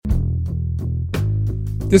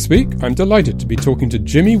This week, I'm delighted to be talking to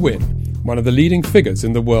Jimmy Wynn, one of the leading figures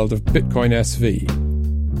in the world of Bitcoin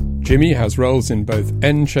SV. Jimmy has roles in both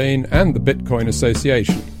nChain and the Bitcoin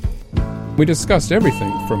Association. We discussed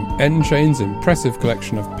everything from nChain's impressive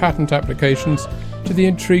collection of patent applications to the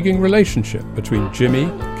intriguing relationship between Jimmy,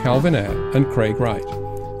 Calvin Ayre and Craig Wright,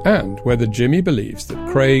 and whether Jimmy believes that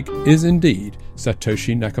Craig is indeed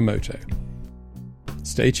Satoshi Nakamoto.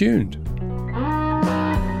 Stay tuned.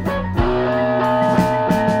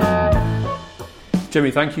 Jimmy,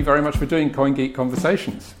 thank you very much for doing CoinGeek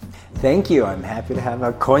Conversations. Thank you. I'm happy to have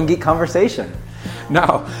a CoinGeek conversation.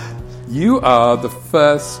 Now, you are the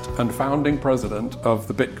first and founding president of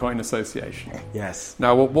the Bitcoin Association. Yes.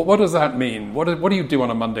 Now, what does that mean? What do you do on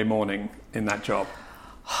a Monday morning in that job?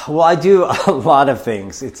 Well, I do a lot of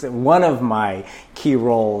things. It's one of my key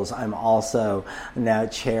roles. I'm also now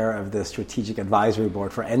chair of the Strategic Advisory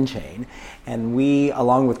Board for nChain. And we,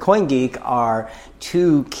 along with CoinGeek, are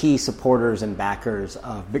two key supporters and backers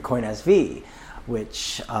of Bitcoin SV,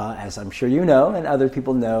 which, as I'm sure you know and other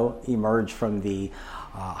people know, emerged from the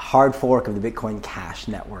hard fork of the Bitcoin Cash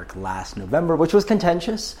network last November, which was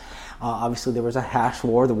contentious. Obviously, there was a hash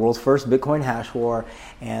war, the world's first Bitcoin hash war,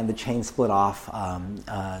 and the chain split off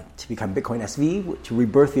to become Bitcoin SV, to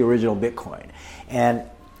rebirth the original Bitcoin. And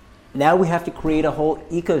now we have to create a whole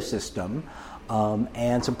ecosystem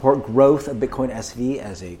and support growth of Bitcoin SV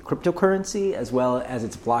as a cryptocurrency as well as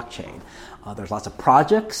its blockchain. There's lots of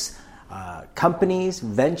projects, companies,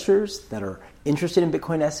 ventures that are interested in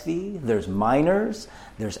Bitcoin SV. There's miners.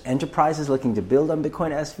 There's enterprises looking to build on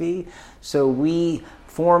Bitcoin SV. So we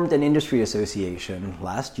formed an industry association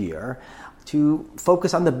last year to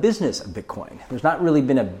focus on the business of Bitcoin. There's not really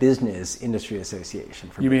been a business industry association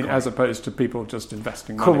for Bitcoin. You mean as opposed to people just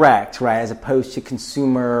investing money? Correct, right, as opposed to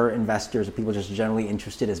consumer investors or people just generally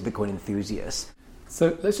interested as Bitcoin enthusiasts.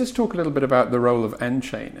 So let's just talk a little bit about the role of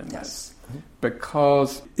nChain in this,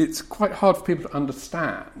 because it's quite hard for people to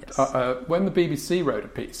understand. Yes. When the BBC wrote a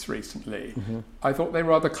piece recently, I thought they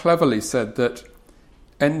rather cleverly said that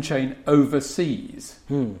nChain oversees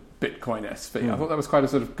Bitcoin SV. I thought that was quite a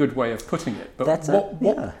sort of good way of putting it. But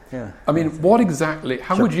I mean, what exactly,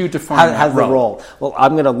 how would you define that the role? Well,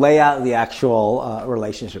 I'm going to lay out the actual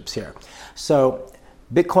relationships here. So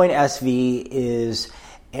Bitcoin SV is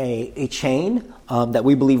a chain that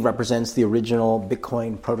we believe represents the original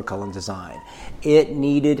Bitcoin protocol and design. It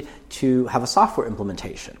needed to have a software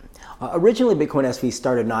implementation. Originally, Bitcoin SV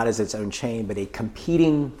started not as its own chain, but a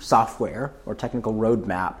competing software or technical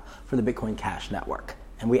roadmap for the Bitcoin Cash network.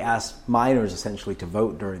 And we asked miners essentially to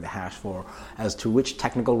vote during the hash war as to which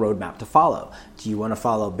technical roadmap to follow. Do you want to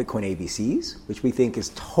follow Bitcoin ABCs, which we think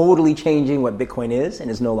is totally changing what Bitcoin is and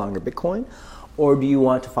is no longer Bitcoin? Or do you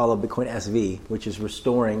want to follow Bitcoin SV, which is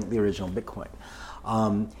restoring the original Bitcoin?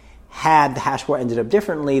 Had the hash war ended up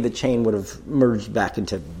differently, the chain would have merged back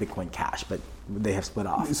into Bitcoin Cash, but they have split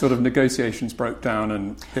off. Sort of negotiations broke down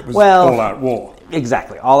and it was all-out war.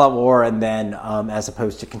 Exactly, all-out war, and then as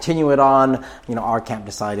opposed to continue it on, our camp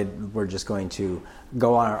decided we're just going to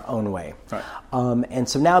go on our own way. Right. And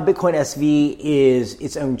so now Bitcoin SV is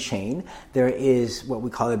its own chain. There is what we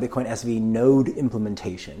call the Bitcoin SV node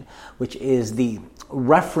implementation, which is the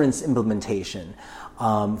reference implementation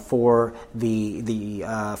for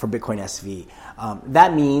Bitcoin SV.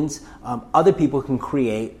 That means other people can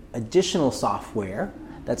create additional software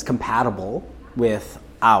that's compatible with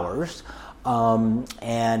ours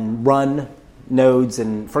and run nodes.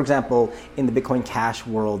 And for example, in the Bitcoin Cash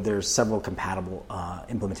world, there's several compatible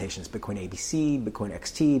implementations: Bitcoin ABC, Bitcoin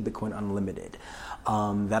XT, Bitcoin Unlimited,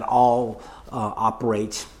 that all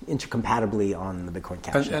operate intercompatibly on the Bitcoin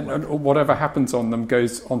Cash network. And whatever happens on them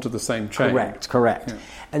goes onto the same chain. Correct. Yeah.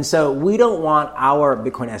 And so we don't want our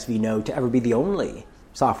Bitcoin SV node to ever be the only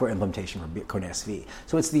software implementation for Bitcoin SV.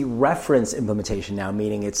 So it's the reference implementation now,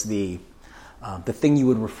 meaning it's the thing you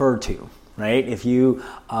would refer to. Right? If you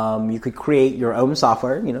could create your own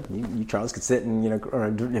software, you Charles could sit and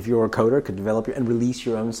or if you were a coder, could develop and release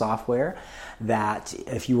your own software. That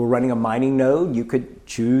if you were running a mining node, you could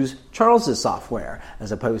choose Charles's software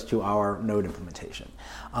as opposed to our node implementation.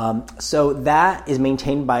 So that is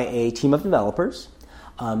maintained by a team of developers.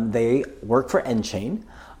 They work for nChain.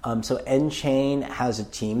 So nChain has a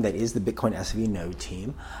team that is the Bitcoin SV node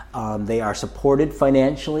team. They are supported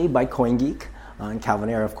financially by CoinGeek. And Calvin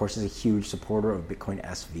Ayre, of course, is a huge supporter of Bitcoin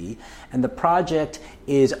SV. And the project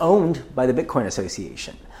is owned by the Bitcoin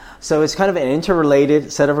Association. So it's kind of an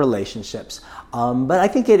interrelated set of relationships. But I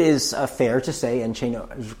think it is fair to say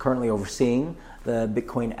nChain is currently overseeing the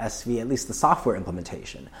Bitcoin SV, at least the software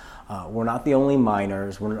implementation. We're not the only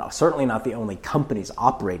miners. We're certainly not the only companies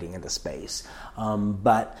operating in the space.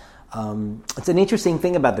 But It's an interesting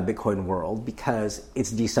thing about the Bitcoin world because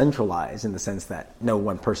it's decentralized in the sense that no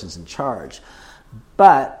one person's in charge.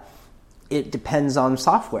 But it depends on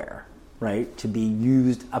software, right? To be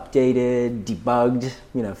used, updated, debugged,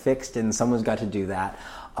 fixed, and someone's got to do that.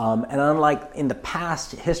 And unlike in the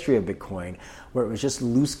past history of Bitcoin, where it was just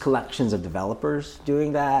loose collections of developers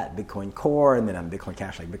doing that, Bitcoin Core, and then on Bitcoin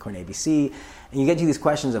Cash like Bitcoin ABC, and you get to these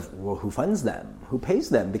questions of, well, who funds them? Who pays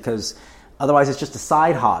them? Because otherwise it's just a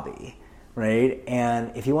side hobby, right?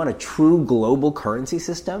 And if you want a true global currency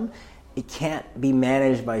system, it can't be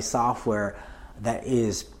managed by software that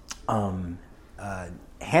is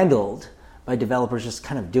handled by developers just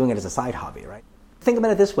kind of doing it as a side hobby, right? Think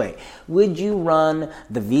about it this way. Would you run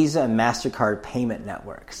the Visa and MasterCard payment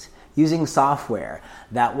networks using software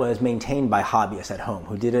that was maintained by hobbyists at home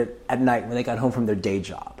who did it at night when they got home from their day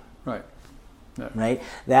job? Right. No. Right?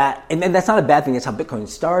 And that's not a bad thing. That's how Bitcoin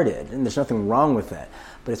started, and there's nothing wrong with it.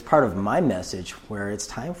 But it's part of my message where it's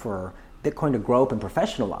time for Bitcoin to grow up and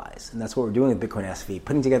professionalize. And that's what we're doing with Bitcoin SV,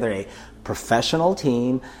 putting together a professional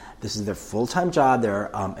team. This is their full-time job.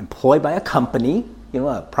 They're employed by a company,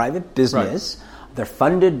 a private business. Right. They're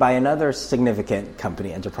funded by another significant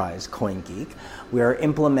company, enterprise, CoinGeek. We are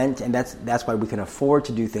and that's why we can afford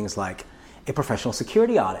to do things like a professional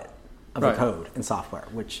security audit of the code and software,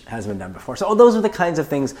 which hasn't been done before. So those are the kinds of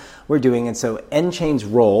things we're doing. And so nChain's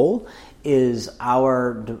role is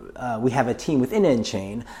we have a team within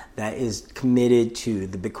nChain that is committed to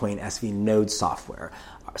the Bitcoin SV node software.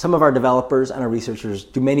 Some of our developers and our researchers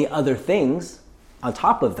do many other things on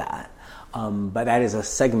top of that. But that is a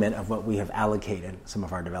segment of what we have allocated some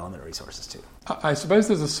of our development resources to. I suppose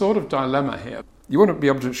there's a sort of dilemma here. You want to be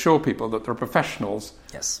able to assure people that there are professionals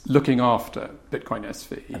looking after Bitcoin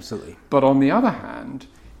SV. Absolutely. But on the other hand,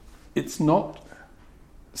 it's not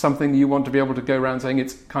something you want to be able to go around saying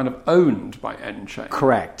it's kind of owned by nChain.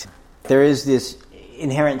 Correct. There is this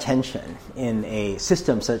inherent tension in a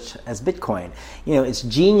system such as Bitcoin. Its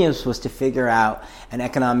genius was to figure out an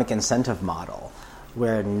economic incentive model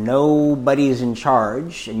where nobody's in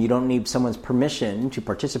charge and you don't need someone's permission to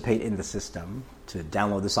participate in the system, to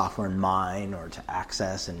download the software and mine or to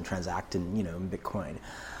access and transact in Bitcoin.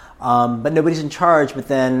 But nobody's in charge, but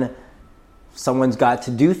then someone's got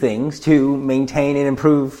to do things to maintain and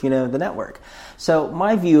improve the network. So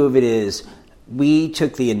my view of it is we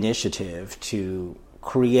took the initiative to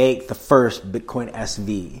create the first Bitcoin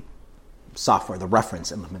SV software, the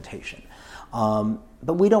reference implementation.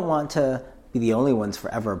 But we don't want to be the only ones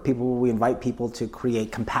forever. We invite people to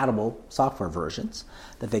create compatible software versions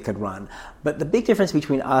that they could run. But the big difference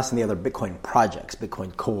between us and the other Bitcoin projects,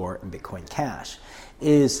 Bitcoin Core and Bitcoin Cash,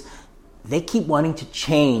 is they keep wanting to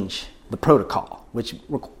change the protocol, which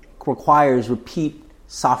requires repeat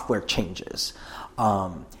software changes.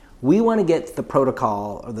 We want to get the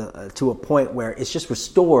protocol to a point where it's just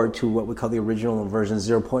restored to what we call the original version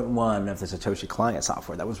 0.1 of the Satoshi client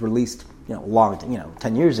software that was released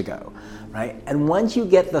 10 years ago, right? And once you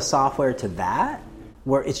get the software to that,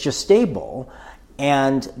 where it's just stable,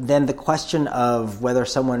 and then the question of whether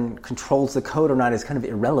someone controls the code or not is kind of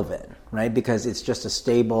irrelevant, right? Because it's just a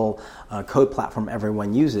stable code platform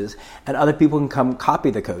everyone uses, and other people can come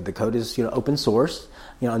copy the code. The code is open source,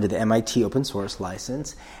 under the MIT open source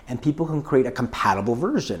license, and people can create a compatible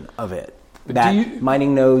version of it that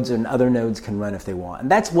mining nodes and other nodes can run if they want.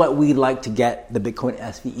 And that's what we'd like to get the Bitcoin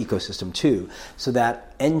SV ecosystem to, so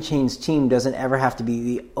that nChain's team doesn't ever have to be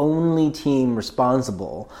the only team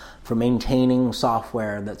responsible for maintaining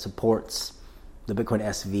software that supports the Bitcoin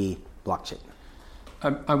SV blockchain.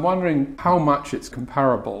 I'm wondering how much it's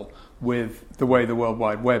comparable with the way the World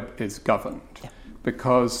Wide Web is governed,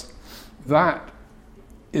 because that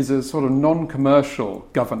is a sort of non-commercial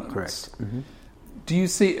governance. Correct. Mm-hmm. Do you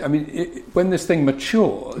see, when this thing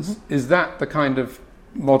matures, is that the kind of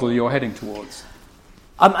model you're heading towards?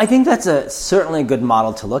 I think that's certainly a good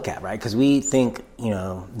model to look at, right? Because we think,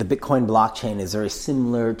 the Bitcoin blockchain is very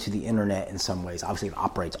similar to the internet in some ways. Obviously, it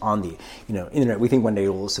operates on the, internet. We think one day it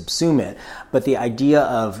will subsume it. But the idea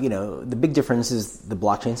of, the big difference is the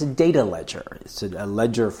blockchain is a data ledger. It's a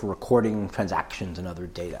ledger for recording transactions and other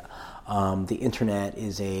data. The internet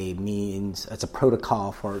is it's a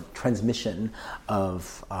protocol for transmission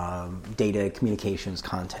of data, communications,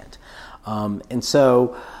 content. And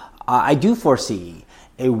so I do foresee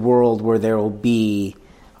a world where there will be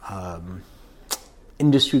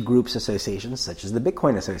industry groups, associations, such as the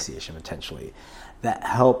Bitcoin Association potentially, that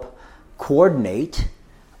help coordinate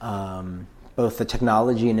both the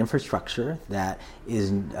technology and infrastructure that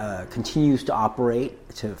continues to operate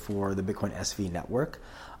for the Bitcoin SV network.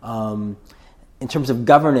 In terms of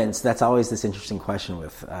governance, that's always this interesting question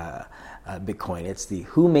with Bitcoin. It's the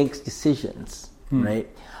who makes decisions, right?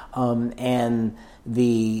 And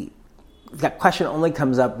that question only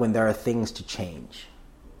comes up when there are things to change,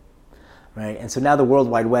 right? And so now the World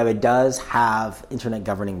Wide Web, it does have internet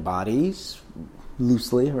governing bodies,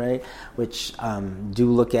 loosely, right, which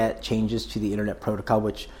do look at changes to the internet protocol,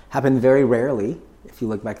 which happen very rarely. If you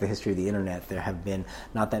look back at the history of the internet, there have been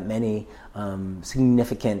not that many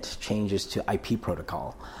significant changes to IP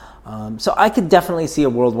protocol. So I could definitely see a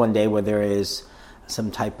world one day where there is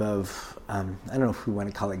some type of, I don't know if we want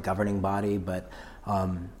to call it governing body, but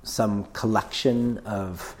some collection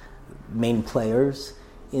of main players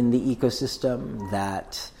in the ecosystem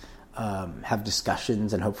that have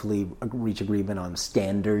discussions and hopefully reach agreement on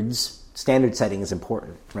standards. Standard setting is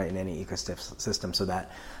important, right, in any ecosystem, so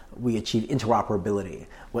that we achieve interoperability.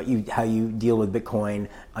 How you deal with Bitcoin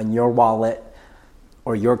on your wallet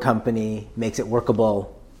or your company makes it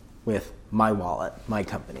workable with my wallet, my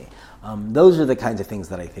company. Those are the kinds of things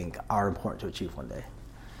that I think are important to achieve one day.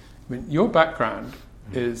 I mean, your background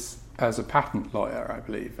is as a patent lawyer, I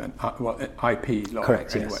believe, and IP lawyer.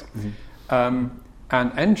 Correct, anyway. Yes.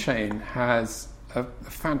 And nChain has a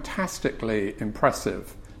fantastically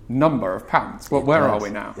impressive number of patents. Well, where are we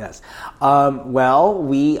now? Yes. Well,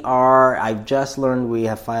 I've just learned we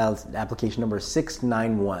have filed application number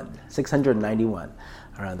 691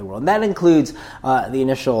 around the world. And that includes the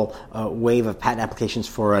initial wave of patent applications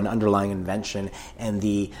for an underlying invention and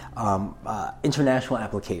the international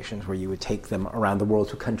applications where you would take them around the world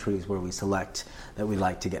to countries where we select that we'd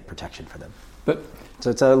like to get protection for them.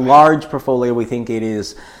 So it's a large portfolio. We think it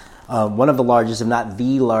is one of the largest, if not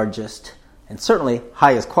the largest, and certainly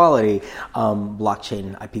highest quality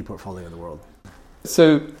blockchain IP portfolio in the world.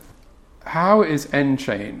 So how is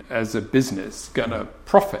nChain as a business going to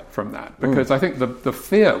profit from that? Because I think the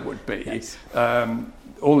fear would be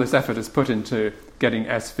all this effort is put into getting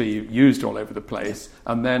SV used all over the place,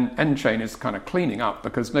 and then nChain is kind of cleaning up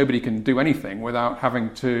because nobody can do anything without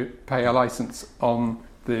having to pay a license on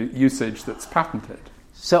the usage that's patented.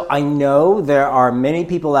 So I know there are many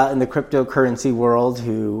people out in the cryptocurrency world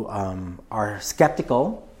who are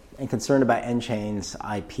skeptical and concerned about nChain's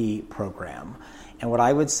IP program. And what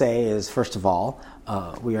I would say is, first of all,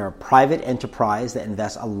 we are a private enterprise that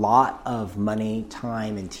invests a lot of money,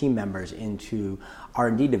 time, and team members into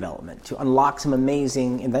R&D development to unlock some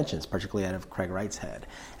amazing inventions, particularly out of Craig Wright's head.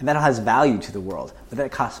 And that has value to the world, but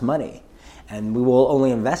that costs money. And we will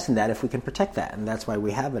only invest in that if we can protect that, and that's why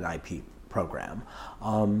we have an IP program.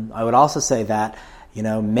 I would also say that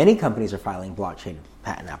many companies are filing blockchain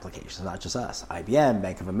patent applications, not just us. IBM,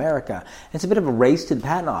 Bank of America. It's a bit of a race to the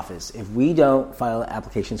patent office. If we don't file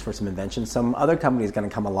applications for some inventions, some other company is going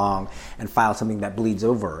to come along and file something that bleeds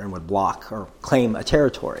over and would block or claim a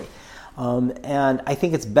territory. And I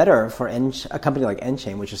think it's better for a company like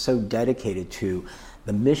nChain, which is so dedicated to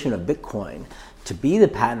the mission of Bitcoin, to be the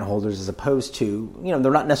patent holders as opposed to,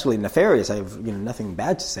 they're not necessarily nefarious. I have nothing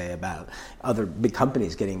bad to say about other big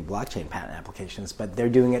companies getting blockchain patent applications, but they're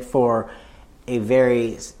doing it for a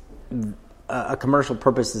very commercial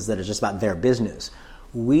purposes that is just about their business.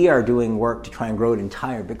 We are doing work to try and grow an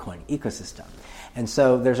entire Bitcoin ecosystem. And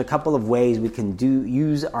so there's a couple of ways we can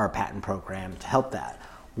use our patent program to help that.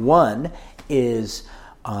 One is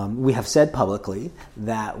we have said publicly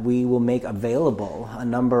that we will make available a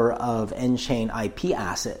number of nChain IP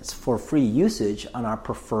assets for free usage on our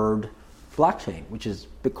preferred blockchain, which is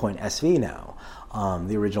Bitcoin SV now,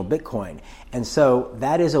 the original Bitcoin. And so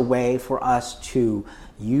that is a way for us to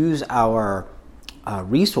use our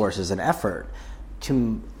resources and effort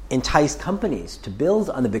to entice companies to build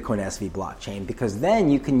on the Bitcoin SV blockchain, because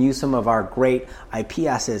then you can use some of our great IP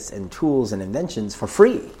assets and tools and inventions for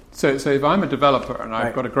free. So if I'm a developer and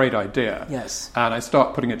I've got a great idea, and I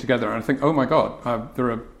start putting it together and I think, oh my God,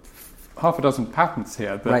 there are half a dozen patents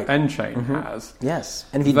here that nChain has. Yes,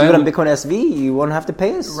 and if you do it on Bitcoin SV, you won't have to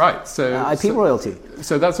pay us IP royalty.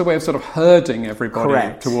 So that's a way of sort of herding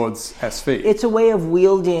everybody towards SV. It's a way of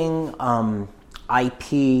wielding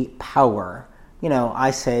IP power. I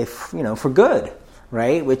say, for good,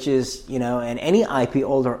 right? Which is, and any IP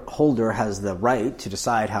holder has the right to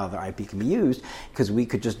decide how their IP can be used, because we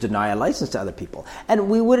could just deny a license to other people. And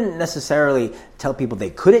we wouldn't necessarily tell people they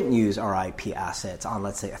couldn't use our IP assets on,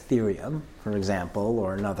 let's say, Ethereum, for example,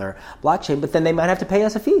 or another blockchain, but then they might have to pay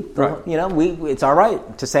us a fee. Right. It's our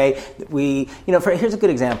right to say here's a good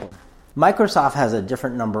example. Microsoft has a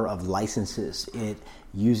different number of licenses it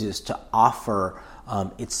uses to offer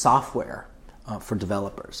its software for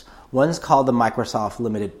developers. One's called the Microsoft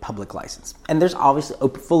Limited Public License. And there's obviously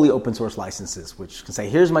fully open source licenses, which can say,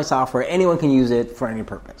 here's my software, anyone can use it for any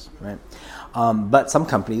purpose, right? But some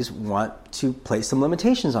companies want to place some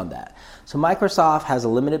limitations on that. So Microsoft has a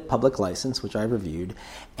limited public license, which I reviewed,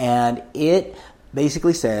 and it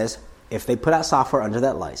basically says, if they put out software under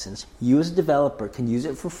that license, you as a developer can use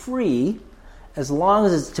it for free as long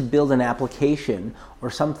as it's to build an application or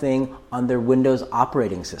something on their Windows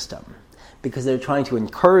operating system, because they're trying to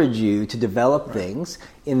encourage you to develop things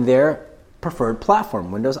in their preferred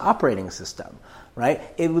platform, Windows operating system, right?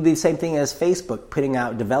 It would be the same thing as Facebook putting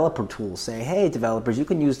out developer tools, say, hey, developers, you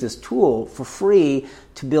can use this tool for free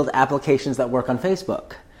to build applications that work on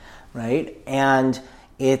Facebook, right? And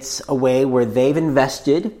it's a way where they've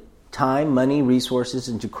invested time, money, resources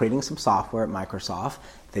into creating some software at Microsoft.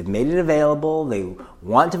 They've made it available. They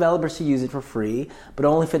want developers to use it for free, but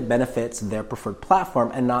only if it benefits their preferred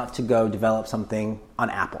platform and not to go develop something on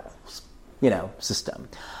Apple's, system.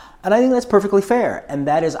 And I think that's perfectly fair. And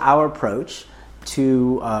that is our approach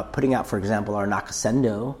to putting out, for example, our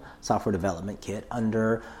Nakasendo software development kit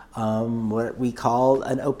under what we call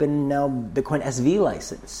an open now Bitcoin SV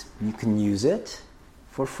license. You can use it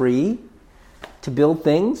for free to build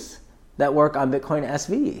things that work on Bitcoin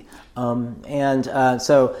SV.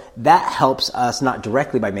 So that helps us not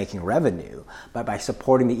directly by making revenue, but by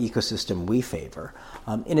supporting the ecosystem we favor.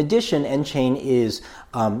 In addition, nChain is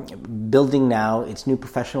building now its new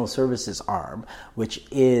professional services arm, which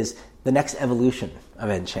is the next evolution of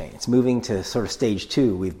nChain. It's moving to sort of stage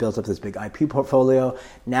 2. We've built up this big IP portfolio.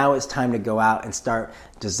 Now it's time to go out and start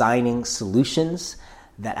designing solutions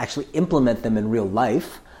that actually implement them in real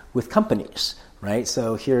life with companies. Right,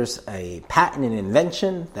 so here's a patent and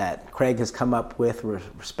invention that Craig has come up with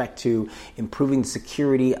respect to improving the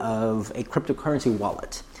security of a cryptocurrency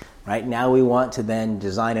wallet. Right, now we want to then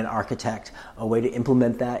design and architect a way to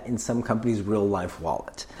implement that in some company's real-life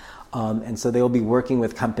wallet. And so they will be working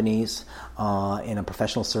with companies in a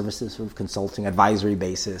professional services sort of consulting advisory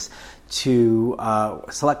basis to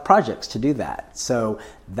select projects to do that. So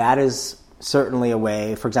that is certainly a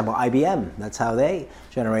way, for example, IBM, that's how they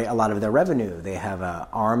generate a lot of their revenue. They have an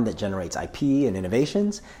arm that generates IP and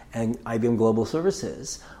innovations, and IBM Global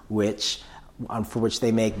Services, for which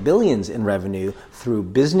they make billions in revenue through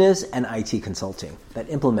business and IT consulting that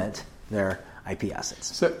implement their IP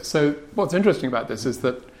assets. So what's interesting about this is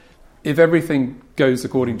that if everything goes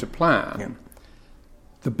according to plan,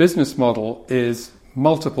 the business model is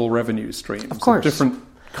multiple revenue streams. Of course. Of different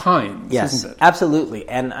kinds, yes, isn't it? Absolutely.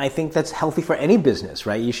 And I think that's healthy for any business,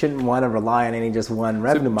 right? You shouldn't want to rely on any just one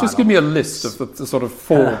revenue model. Just give me a list of the sort of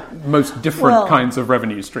 4 most different kinds of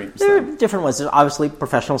revenue streams. There are different ones. There's obviously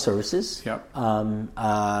professional services. Yep.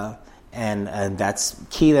 And that's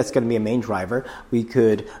key. That's going to be a main driver. We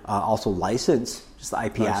could also license just the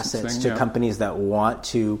IP assets to companies that want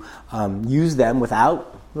to use them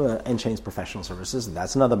without nChain's professional services. And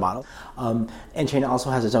that's another model. nChain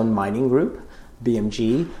also has its own mining group,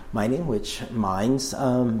 BMG Mining, which mines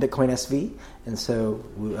Bitcoin SV, and so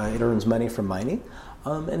it earns money from mining.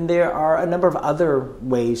 And there are a number of other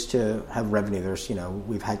ways to have revenue. There's,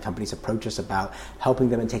 we've had companies approach us about helping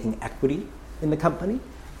them in taking equity in the company,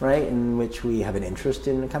 right, in which we have an interest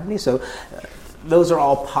in the company. So those are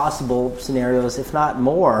all possible scenarios, if not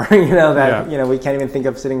more, that we can't even think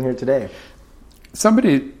of sitting here today.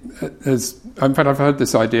 Somebody has, in fact, I've heard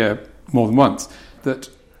this idea more than once, that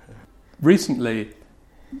recently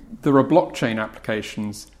there are blockchain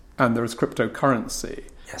applications and there is cryptocurrency,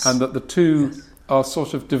 and that the two are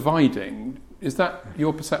sort of dividing. Is that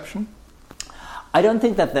your perception? I don't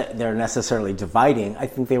think that they're necessarily dividing. I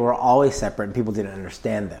think they were always separate and people didn't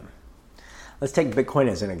understand them. Let's take Bitcoin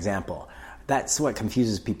as an example. That's what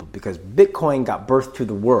confuses people, because Bitcoin got birthed to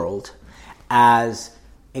the world as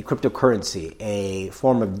a cryptocurrency, a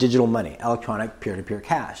form of digital money, electronic peer-to-peer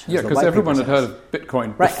cash. Yeah, because everyone had heard of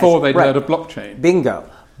Bitcoin before they'd heard of blockchain. Bingo.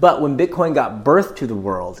 But when Bitcoin got birthed to the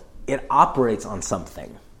world, it operates on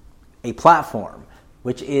something, a platform,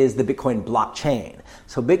 which is the Bitcoin blockchain.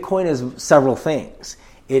 So Bitcoin is several things.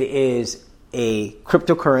 It is a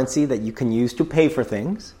cryptocurrency that you can use to pay for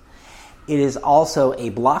things. It is also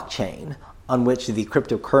a blockchain on which the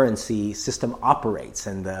cryptocurrency system operates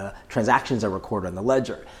and the transactions are recorded on the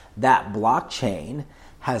ledger. That blockchain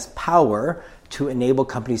has power to enable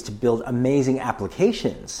companies to build amazing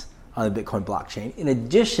applications on the Bitcoin blockchain, in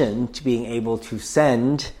addition to being able to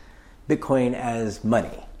send Bitcoin as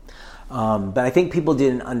money. But I think people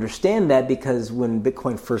didn't understand that, because when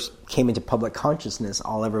Bitcoin first came into public consciousness,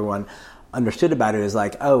 all everyone understood about it is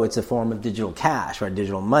like, oh, it's a form of digital cash or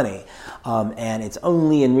digital money. And it's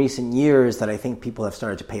only in recent years that I think people have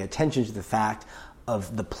started to pay attention to the fact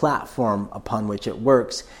of the platform upon which it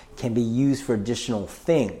works can be used for additional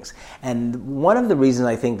things. And one of the reasons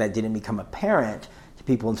I think that didn't become apparent to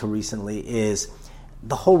people until recently is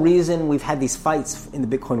the whole reason we've had these fights in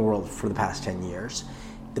the Bitcoin world for the past 10 years.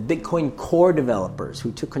 The Bitcoin Core developers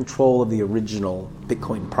who took control of the original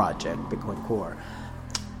Bitcoin project, Bitcoin Core,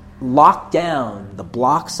 locked down the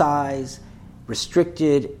block size,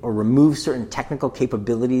 restricted or removed certain technical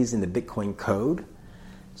capabilities in the Bitcoin code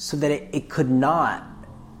so that it could not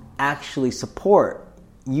actually support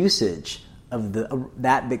usage of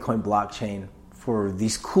that Bitcoin blockchain for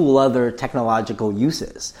these cool other technological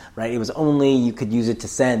uses, right? It was only you could use it to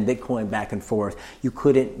send Bitcoin back and forth. You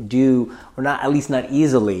couldn't do, or not, at least not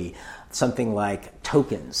easily, something like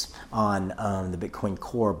tokens on the Bitcoin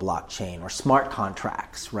Core blockchain or smart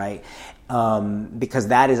contracts, right? Because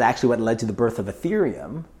that is actually what led to the birth of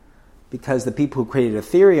Ethereum, because the people who created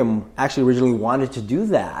Ethereum actually originally wanted to do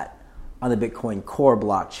that on the Bitcoin Core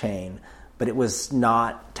blockchain, but it was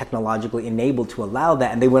not technologically enabled to allow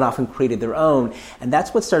that, and they went off and created their own. And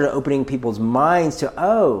that's what started opening people's minds to,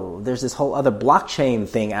 oh, there's this whole other blockchain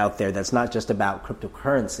thing out there that's not just about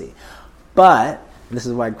cryptocurrency. But, and this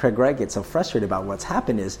is why Craig Wright gets so frustrated about what's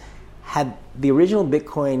happened, is had the original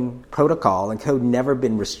Bitcoin protocol and code never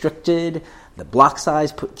been restricted, the block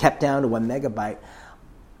size kept down to 1 megabyte,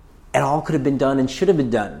 it all could have been done and should have been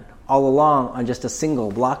done all along on just a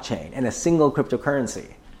single blockchain and a single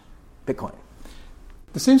cryptocurrency. Bitcoin.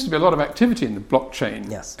 There seems to be a lot of activity in the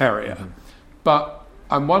blockchain area, but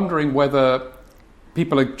I'm wondering whether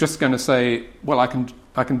people are just going to say, well, I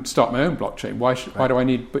can start my own blockchain. Why do I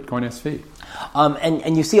need Bitcoin SV?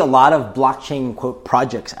 And you see a lot of blockchain, quote,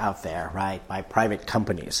 projects out there, right, by private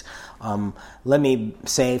companies. Let me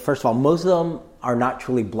say, first of all, most of them are not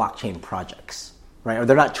truly blockchain projects. Right, or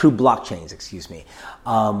they're not true blockchains,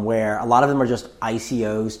 where a lot of them are just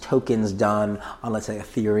ICOs, tokens done on, let's say,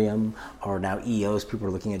 Ethereum, or now EOS, people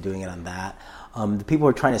are looking at doing it on that. The people who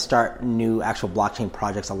are trying to start new actual blockchain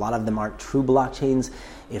projects, a lot of them aren't true blockchains.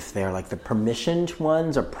 If they're like the permissioned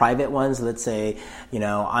ones or private ones, let's say,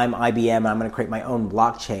 I'm IBM and I'm going to create my own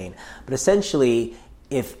blockchain. But essentially,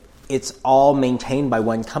 if it's all maintained by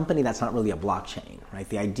one company, that's not really a blockchain, right?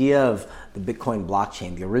 The idea of the Bitcoin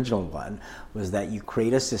blockchain, the original one, was that you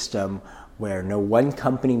create a system where no one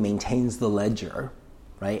company maintains the ledger,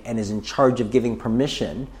 right, and is in charge of giving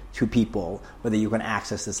permission to people whether you can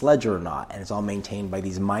access this ledger or not, and it's all maintained by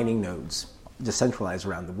these mining nodes decentralized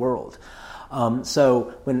around the world.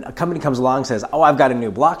 So when a company comes along and says, oh, I've got a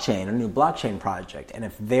new blockchain project, and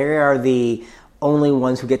if they are the only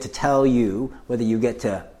ones who get to tell you whether you get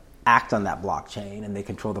to act on that blockchain, and they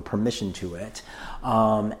control the permission to it,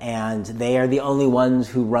 and they are the only ones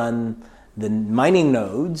who run the mining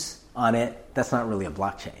nodes on it, that's not really a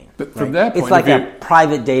blockchain. But from their point it's like of view, a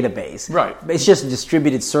private database. Right. It's just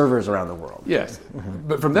distributed servers around the world. Yes. Mm-hmm.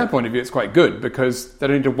 But from their point of view, it's quite good because they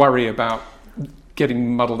don't need to worry about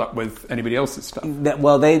getting muddled up with anybody else's stuff.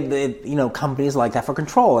 They companies like that for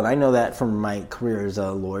control, and I know that from my career as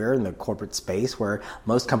a lawyer in the corporate space, where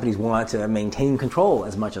most companies want to maintain control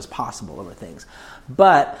as much as possible over things.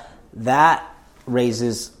 But that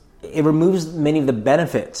removes many of the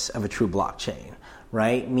benefits of a true blockchain,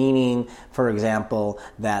 right? Meaning, for example,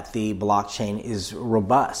 that the blockchain is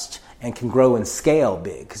robust and can grow and scale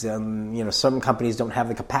big, because some companies don't have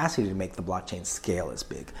the capacity to make the blockchain scale as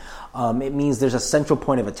big. It means there's a central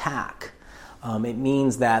point of attack. It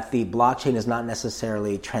means that the blockchain is not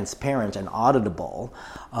necessarily transparent and auditable,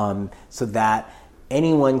 so that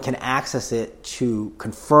anyone can access it to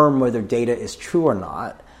confirm whether data is true or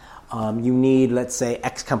not. You need, let's say,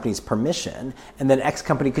 X company's permission, and then X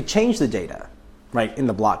company could change the data, right, in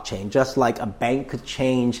the blockchain, just like a bank could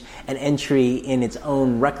change an entry in its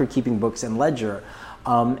own record-keeping books and ledger.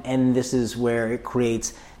 And this is where it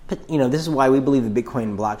creates, this is why we believe the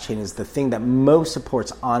Bitcoin blockchain is the thing that most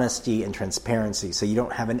supports honesty and transparency, so you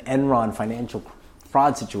don't have an Enron financial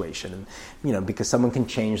fraud situation, because someone can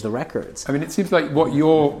change the records. I mean, it seems like what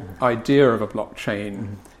your idea of a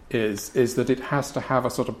blockchain is that it has to have a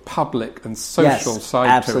sort of public and social side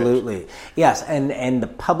absolutely. to it. Yes, and the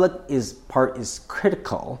public part is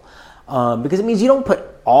critical because it means you don't put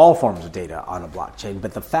all forms of data on a blockchain,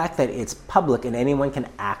 but the fact that it's public and anyone can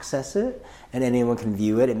access it and anyone can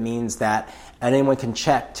view it, it means that anyone can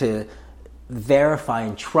check to verify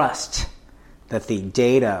and trust that the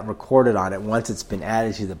data recorded on it once it's been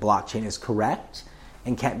added to the blockchain is correct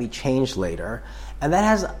and can't be changed later. And that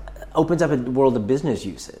has opens up a world of business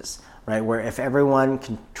uses, right? Where if everyone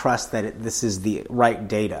can trust that this is the right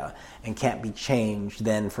data and can't be changed,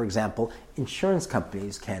 then, for example, insurance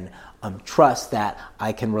companies can trust that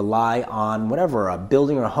I can rely on whatever, a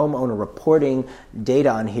building or a homeowner reporting data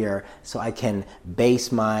on here, so I can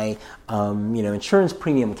base my insurance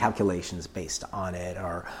premium calculations based on it.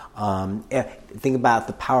 Or think about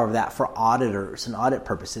the power of that for auditors and audit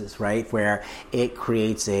purposes, right? Where it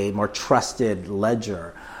creates a more trusted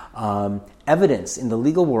ledger. Evidence in the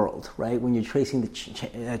legal world, right? When you're tracing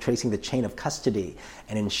the chain of custody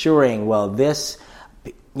and ensuring, well, this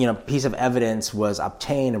piece of evidence was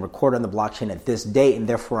obtained and recorded on the blockchain at this date, and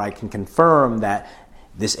therefore I can confirm that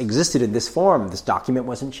this existed in this form. This document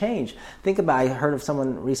wasn't changed. Think about, I heard of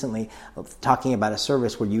someone recently talking about a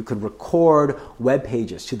service where you could record web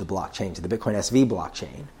pages to the blockchain, to the Bitcoin SV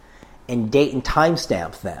blockchain, and date and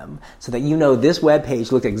timestamp them so that this web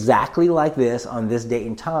page looked exactly like this on this date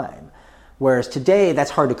and time. Whereas today, that's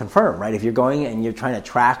hard to confirm, right? If you're going and you're trying to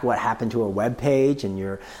track what happened to a web page and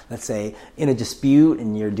you're, let's say, in a dispute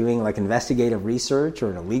and you're doing like investigative research or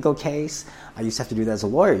in a legal case, I used to have to do that as a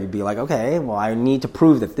lawyer. You'd be like, okay, well, I need to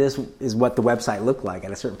prove that this is what the website looked like at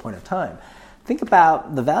a certain point of time. Think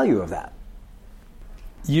about the value of that.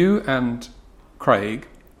 You and Craig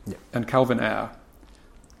and Calvin Ayre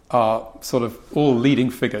are sort of all leading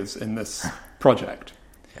figures in this project.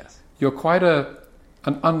 Yes. You're quite an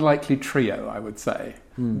unlikely trio, I would say.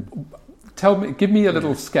 Give me a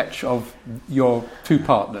little sketch of your two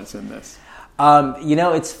partners in this.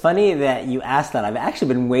 It's funny that you asked that. I've actually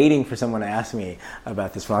been waiting for someone to ask me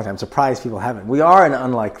about this for a long time. I'm surprised people haven't. We are an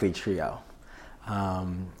unlikely trio.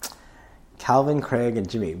 Calvin, Craig, and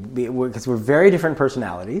Jimmy, because we're very different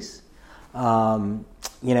personalities. And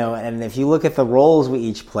if you look at the roles we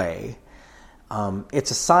each play, it's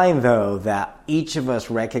a sign, though, that each of us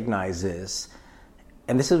recognizes,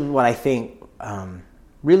 and this is what I think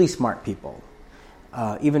really smart people,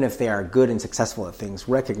 even if they are good and successful at things,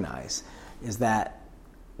 recognize, is that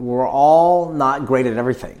we're all not great at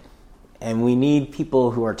everything. And we need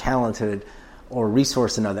people who are talented or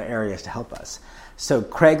resourced in other areas to help us. So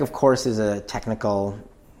Craig, of course, is a technical,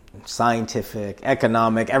 scientific,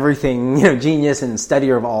 economic, everything, genius and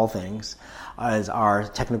studier of all things, is our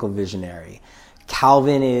technical visionary.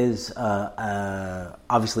 Calvin is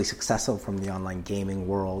obviously successful from the online gaming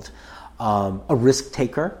world, a risk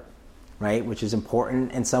taker, right, which is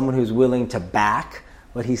important, and someone who's willing to back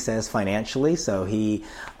what he says financially. So he,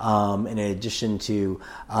 in addition to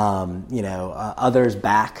others,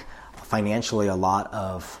 back financially a lot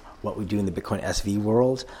of what we do in the Bitcoin SV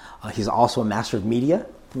world. He's also a master of media,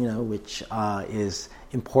 which is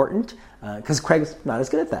important because Craig's not as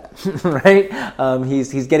good at that, right?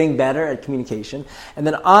 He's getting better at communication, and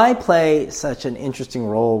then I play such an interesting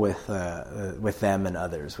role with them and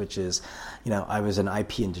others, which is, I was an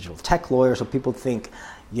IP and digital tech lawyer, so people think,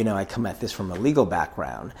 I come at this from a legal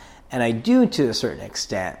background, and I do to a certain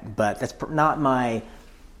extent, but that's not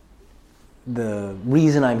the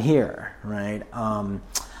reason I'm here, right?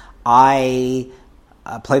 I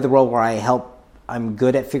play the role where I'm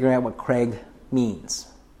good at figuring out what Craig means,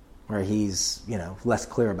 where he's, less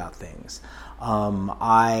clear about things.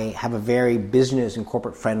 I have a very business and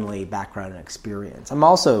corporate friendly background and experience. I'm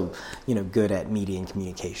also, good at media and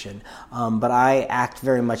communication, but I act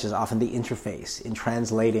very much as often the interface in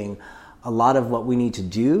translating a lot of what we need to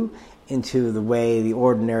do into the way the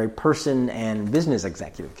ordinary person and business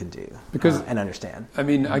executive can do and understand. I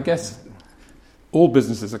mean, I guess all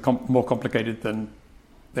businesses are more complicated than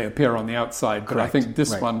they appear on the outside, but Correct. I think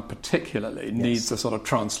this one particularly needs a sort of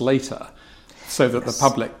translator so that the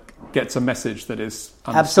public gets a message that is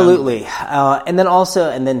understandable. Absolutely.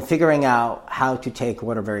 And then figuring out how to take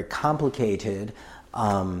what are very complicated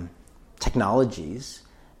technologies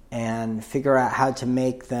and figure out how to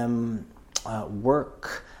make them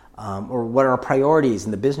work, or what are priorities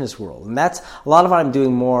in the business world. And that's a lot of what I'm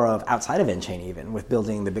doing more of outside of nChain, even with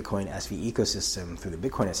building the Bitcoin SV ecosystem through the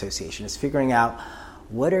Bitcoin Association, is figuring out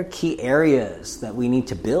what are key areas that we need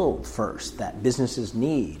to build first, that businesses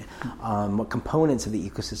need, what components of the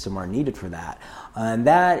ecosystem are needed for that. And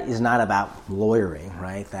that is not about lawyering,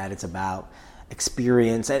 right? That it's about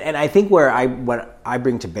experience. And I think what I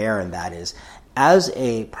bring to bear in that is, as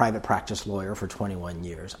a private practice lawyer for 21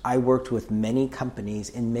 years, I worked with many companies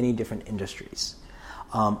in many different industries.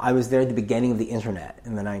 I was there at the beginning of the internet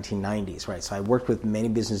in the 1990s, right? So I worked with many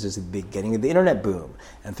businesses at the beginning of the internet boom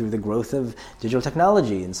and through the growth of digital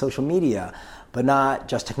technology and social media, but not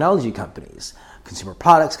just technology companies. Consumer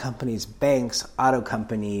products companies, banks, auto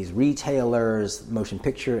companies, retailers, motion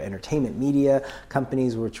picture, entertainment media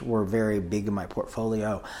companies, which were very big in my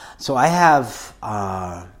portfolio. So I have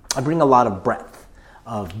I bring a lot of breadth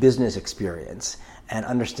of business experience and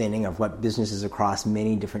understanding of what businesses across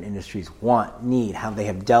many different industries want, need, how they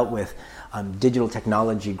have dealt with digital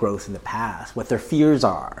technology growth in the past, what their fears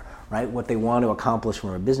are, right? What they want to accomplish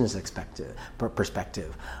from a business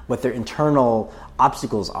perspective, what their internal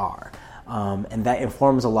obstacles are. And that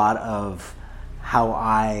informs a lot of how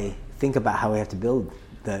I think about how we have to build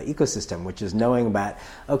the ecosystem, which is knowing about,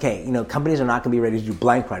 okay, companies are not going to be ready to do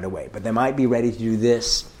blank right away, but they might be ready to do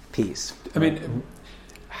this piece. I mean,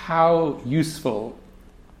 how useful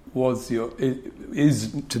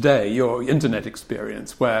is today your internet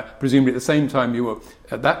experience, where presumably at the same time you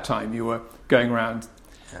were going around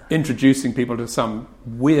introducing people to some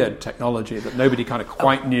weird technology that nobody kind of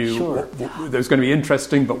quite knew that was going to be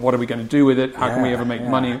interesting, but what are we going to do with it? How can we ever make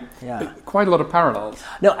money? Quite a lot of parallels.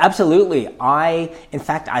 No, absolutely. In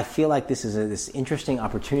fact, I feel like this is this interesting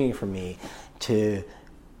opportunity for me to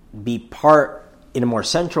be part, in a more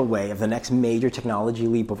central way, of the next major technology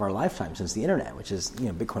leap of our lifetime since the internet, which is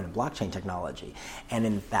Bitcoin and blockchain technology. And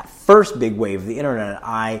in that first big wave of the internet,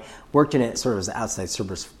 I worked in it sort of as an outside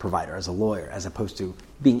service provider, as a lawyer, as opposed to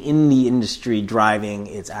being in the industry driving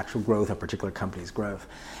its actual growth, a particular company's growth.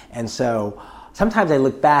 And so sometimes I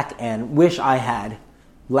look back and wish I had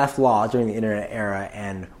left law during the internet era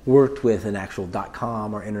and worked with an actual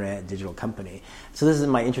 .com or internet digital company. So this is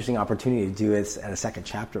my interesting opportunity to do it at a second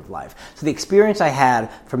chapter of life. So the experience I had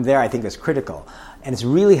from there, I think, is critical. And it's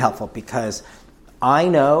really helpful because I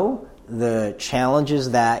know the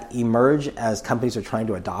challenges that emerge as companies are trying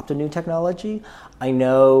to adopt a new technology. I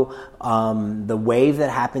know the wave that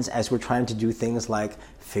happens as we're trying to do things like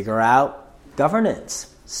figure out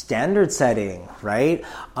governance, standard setting, right?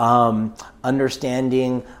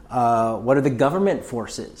 Understanding what are the government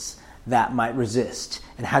forces that might resist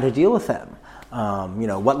and how to deal with them.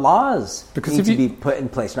 What laws need to be put in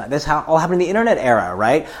place. This all happened in the internet era,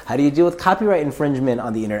 right? How do you deal with copyright infringement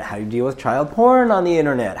on the internet? How do you deal with child porn on the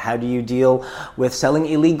internet? How do you deal with selling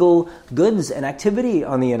illegal goods and activity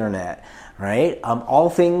on the internet, right? All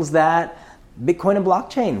things that Bitcoin and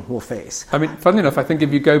blockchain will face. I mean, funnily enough, I think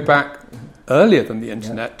if you go back earlier than the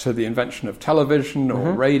internet to the invention of television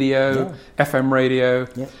or radio, FM radio,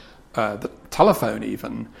 the telephone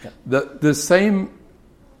even, the same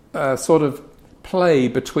sort of play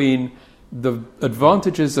between the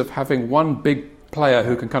advantages of having one big player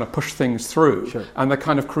who can kind of push things through and the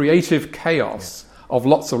kind of creative chaos of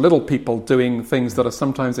lots of little people doing things that are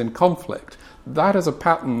sometimes in conflict. That is a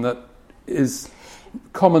pattern that is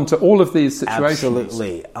common to all of these situations.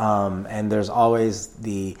 Absolutely. And there's always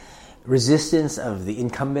the resistance of the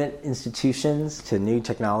incumbent institutions to new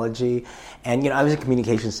technology. And, I was a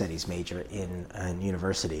communication studies major in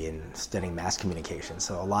university and studying mass communication.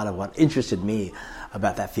 So a lot of what interested me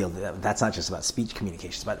about that field, that's not just about speech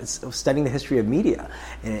communications, but it's studying the history of media,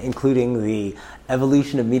 including the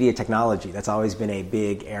evolution of media technology. That's always been a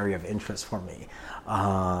big area of interest for me.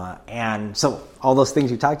 And so all those things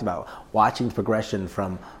you talked about, watching the progression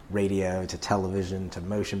from radio to television to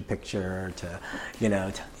motion picture to,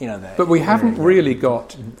 But we haven't really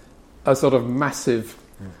got a sort of massive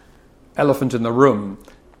elephant in the room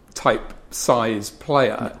type size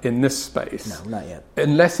player in this space. No, not yet.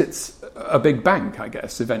 Unless it's a big bank, I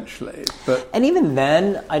guess, eventually. And even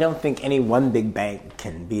then, I don't think any one big bank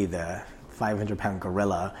can be the 500-pound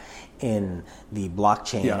gorilla in the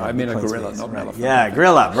blockchain. Yeah, I mean a gorilla, space, not an right? elephant. Yeah,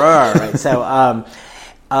 gorilla, right. So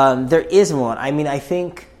there is one. I mean, I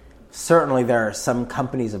think certainly there are some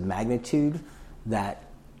companies of magnitude that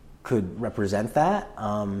could represent that.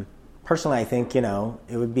 Personally, I think,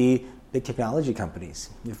 it would be big technology companies.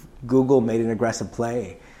 If Google made an aggressive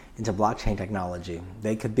play into blockchain technology,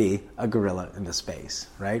 they could be a gorilla in the space,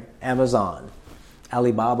 right? Amazon,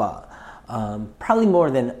 Alibaba, probably more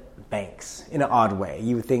than banks in an odd way.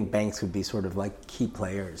 You would think banks would be sort of like key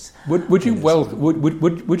players. Would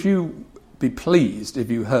you be pleased if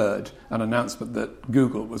you heard an announcement that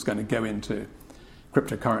Google was going to go into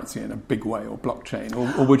cryptocurrency in a big way, or blockchain,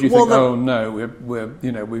 or would you think,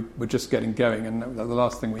 we're just getting going, and the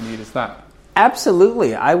last thing we need is that?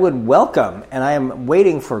 Absolutely, I would welcome, and I am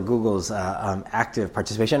waiting for Google's active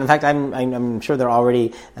participation. In fact, I'm sure they're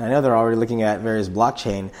already, and I know they're already looking at various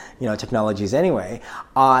blockchain, technologies anyway.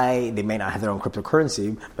 They may not have their own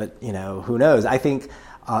cryptocurrency, but who knows? I think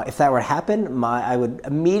if that were to happen, I would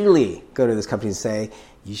immediately go to this company and say,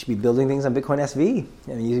 you should be building things on Bitcoin SV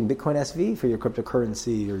and using Bitcoin SV for your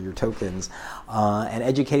cryptocurrency or your tokens, and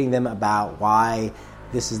educating them about why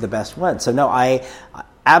this is the best one. So no, I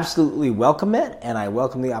absolutely welcome it, and I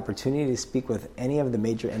welcome the opportunity to speak with any of the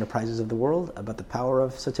major enterprises of the world about the power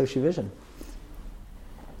of Satoshi Vision.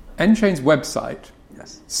 nChain's website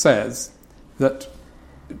says that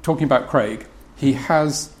talking about Craig, he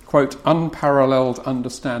has, quote, unparalleled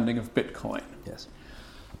understanding of Bitcoin. Yes.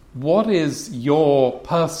 What is your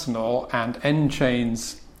personal and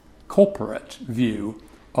nChain's corporate view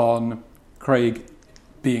on Craig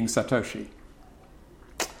being Satoshi?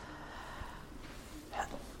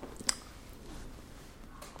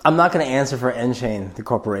 I'm not going to answer for nChain, the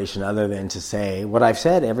corporation, other than to say what I've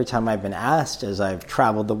said every time I've been asked as I've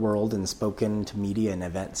traveled the world and spoken to media and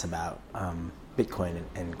events about Bitcoin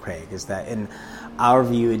and Craig, is that in our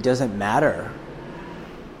view, it doesn't matter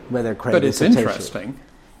whether Craig is Satoshi. But it's interesting.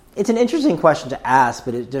 It's an interesting question to ask,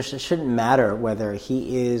 but it just shouldn't matter whether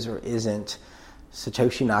he is or isn't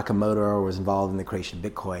Satoshi Nakamoto or was involved in the creation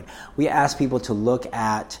of Bitcoin. We ask people to look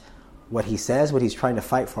at what he says, what he's trying to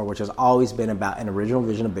fight for, which has always been about an original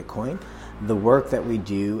vision of Bitcoin, the work that we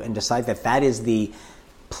do, and decide that that is the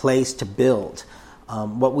place to build.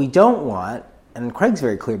 What we don't want, and Craig's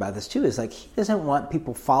very clear about this too, is like he doesn't want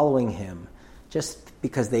people following him just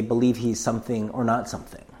because they believe he's something or not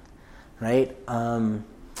something, right?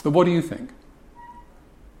 But what do you think?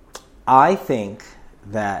 I think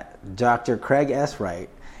that Dr. Craig S. Wright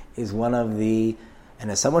is one of the, and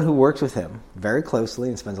as someone who works with him very closely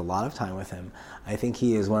and spends a lot of time with him, I think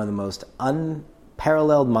he is one of the most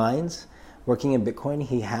unparalleled minds working in Bitcoin.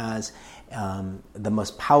 He has the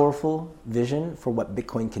most powerful vision for what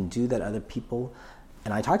Bitcoin can do that other people,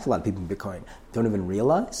 and I talk to a lot of people in Bitcoin, don't even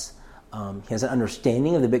realize. He has an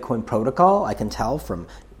understanding of the Bitcoin protocol. I can tell from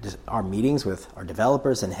our meetings with our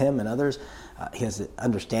developers and him and others. He has an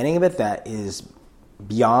understanding of it that is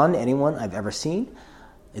beyond anyone I've ever seen.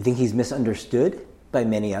 I think he's misunderstood by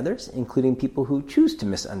many others, including people who choose to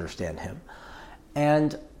misunderstand him.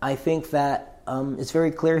 And I think that it's very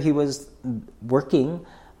clear he was working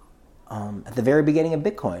at the very beginning of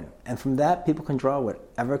Bitcoin. And from that, people can draw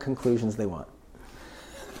whatever conclusions they want.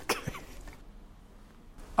 Okay.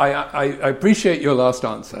 I appreciate your last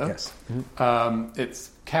answer. Yes. It's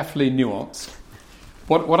carefully nuanced.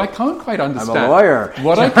 What I can't quite understand... I'm a lawyer.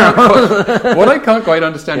 What I can't quite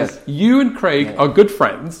understand Yes. is you and Craig are good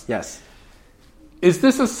friends. Yes. Is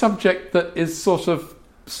this a subject that is sort of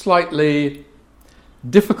slightly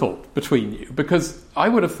difficult between you? Because I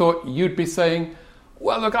would have thought you'd be saying,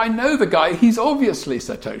 well, look, I know the guy, he's obviously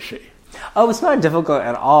Satoshi. Oh, it's not difficult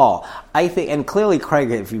at all. I think, and clearly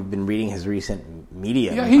Craig, if you've been reading his recent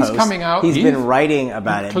media he's posts, coming out. He's been writing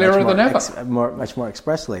about it clearer than ever. Much more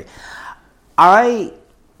expressly.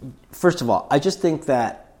 First of all, I just think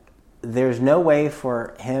that there's no way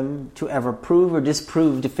for him to ever prove or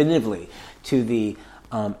disprove definitively to the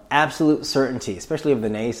absolute certainty, especially of the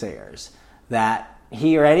naysayers, that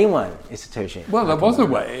he or anyone is Satoshi. Well, there was a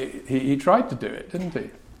way. He tried to do it, didn't he?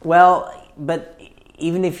 Well, but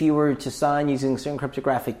even if you were to sign using certain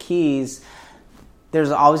cryptographic keys, there's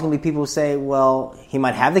always going to be people who say, well, he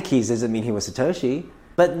might have the keys, doesn't mean he was Satoshi.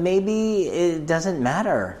 But maybe it doesn't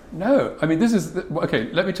matter. No. I mean, this is...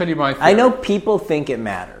 Okay, let me tell you my theory. I know people think it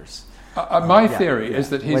matters. My theory is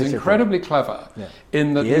that he's incredibly clever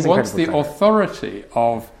in that he wants the authority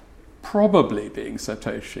of probably being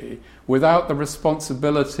Satoshi without the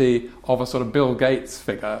responsibility of a sort of Bill Gates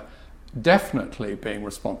figure definitely being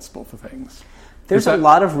responsible for things. There's a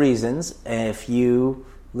lot of reasons, if you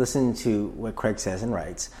listen to what Craig says and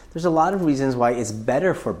writes, there's a lot of reasons why it's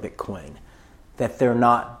better for Bitcoin that there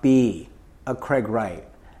not be a Craig Wright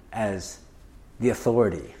as the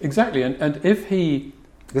authority. Exactly, and if he...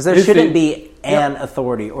 Because there shouldn't be an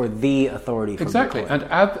authority or the authority for exactly, Bitcoin.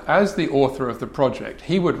 And as the author of the project,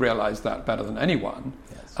 he would realize that better than anyone,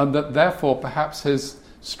 and that therefore perhaps his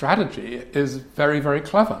strategy is very, very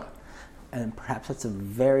clever. And perhaps that's a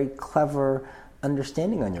very clever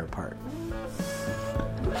understanding on your part.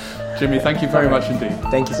 Jimmy, thank you very much indeed.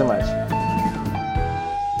 Thank you so much.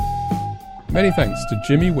 Many thanks to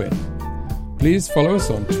Jimmy Wynn. Please follow us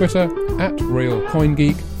on Twitter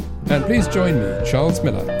 @RealCoinGeek, and please join me, Charles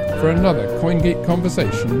Miller, for another CoinGeek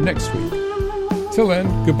conversation next week. Till then,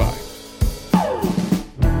 goodbye.